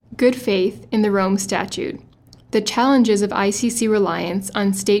Good Faith in the Rome Statute: The Challenges of ICC Reliance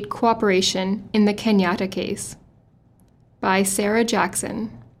on State Cooperation in the Kenyatta Case, by Sarah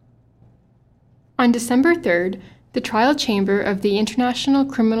Jackson. On December 3rd, the trial chamber of the International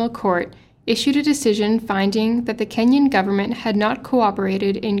Criminal Court issued a decision finding that the Kenyan government had not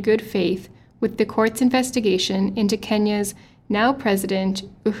cooperated in good faith with the court's investigation into Kenya's now President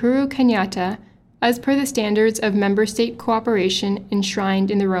Uhuru Kenyatta, as per the standards of member state cooperation enshrined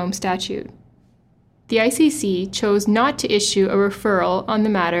in the Rome Statute. The ICC chose not to issue a referral on the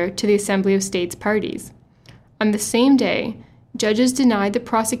matter to the Assembly of States Parties. On the same day, judges denied the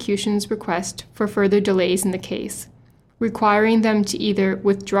prosecution's request for further delays in the case, requiring them to either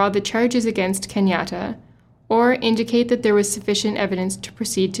withdraw the charges against Kenyatta or indicate that there was sufficient evidence to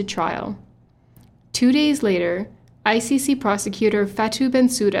proceed to trial. 2 days later, ICC prosecutor Fatou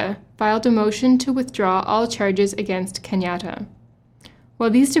Bensouda filed a motion to withdraw all charges against Kenyatta. While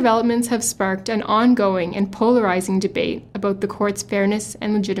these developments have sparked an ongoing and polarizing debate about the court's fairness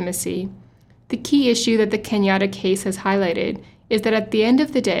and legitimacy, the key issue that the Kenyatta case has highlighted is that at the end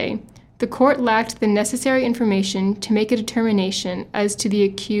of the day, the court lacked the necessary information to make a determination as to the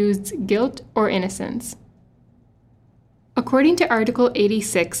accused's guilt or innocence. According to Article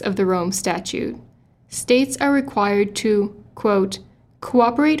 86 of the Rome Statute, states are required to, quote,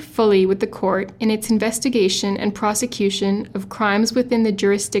 cooperate fully with the court in its investigation and prosecution of crimes within the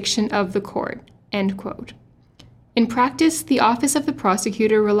jurisdiction of the court, end quote. In practice, the Office of the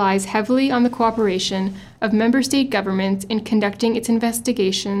Prosecutor relies heavily on the cooperation of member state governments in conducting its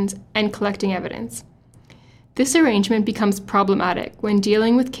investigations and collecting evidence. This arrangement becomes problematic when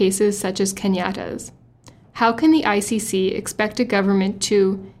dealing with cases such as Kenyatta's. How can the ICC expect a government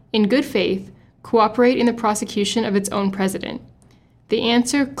to, in good faith, cooperate in the prosecution of its own president? The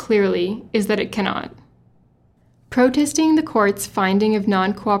answer, clearly, is that it cannot. Protesting the court's finding of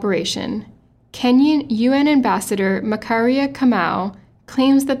non-cooperation, Kenyan UN Ambassador Macharia Kamau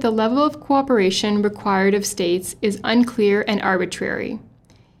claims that the level of cooperation required of states is unclear and arbitrary.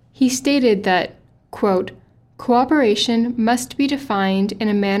 He stated that, quote, cooperation must be defined in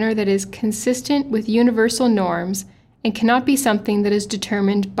a manner that is consistent with universal norms and cannot be something that is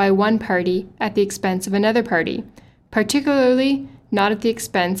determined by one party at the expense of another party, particularly not at the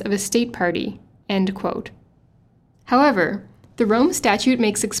expense of a state party, end quote. However, the Rome Statute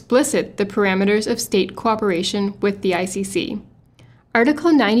makes explicit the parameters of state cooperation with the ICC.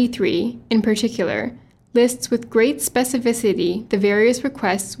 Article 93, in particular, lists with great specificity the various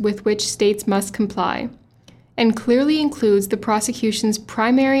requests with which states must comply, and clearly includes the prosecution's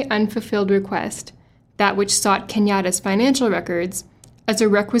primary unfulfilled request, that which sought Kenyatta's financial records, as a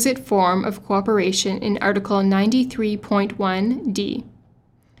requisite form of cooperation in Article 93.1d.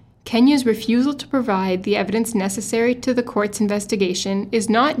 Kenya's refusal to provide the evidence necessary to the court's investigation is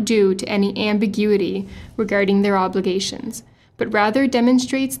not due to any ambiguity regarding their obligations, but rather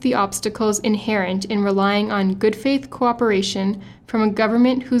demonstrates the obstacles inherent in relying on good faith cooperation from a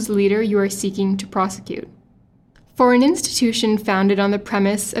government whose leader you are seeking to prosecute. For an institution founded on the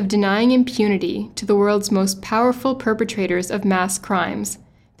premise of denying impunity to the world's most powerful perpetrators of mass crimes,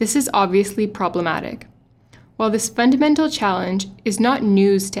 this is obviously problematic. While this fundamental challenge is not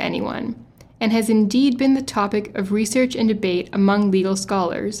news to anyone, and has indeed been the topic of research and debate among legal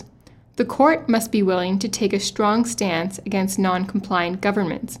scholars, the court must be willing to take a strong stance against non-compliant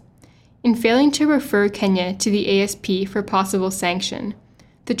governments. In failing to refer Kenya to the ASP for possible sanction,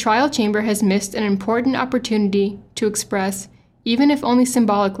 the trial chamber has missed an important opportunity to express, even if only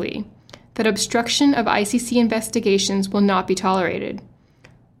symbolically, that obstruction of ICC investigations will not be tolerated.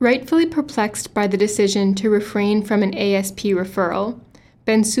 Rightfully perplexed by the decision to refrain from an ASP referral,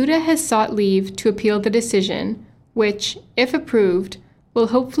 Bensouda has sought leave to appeal the decision, which, if approved, will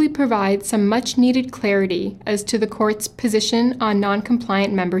hopefully provide some much-needed clarity as to the court's position on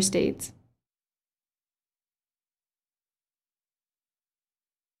non-compliant member states.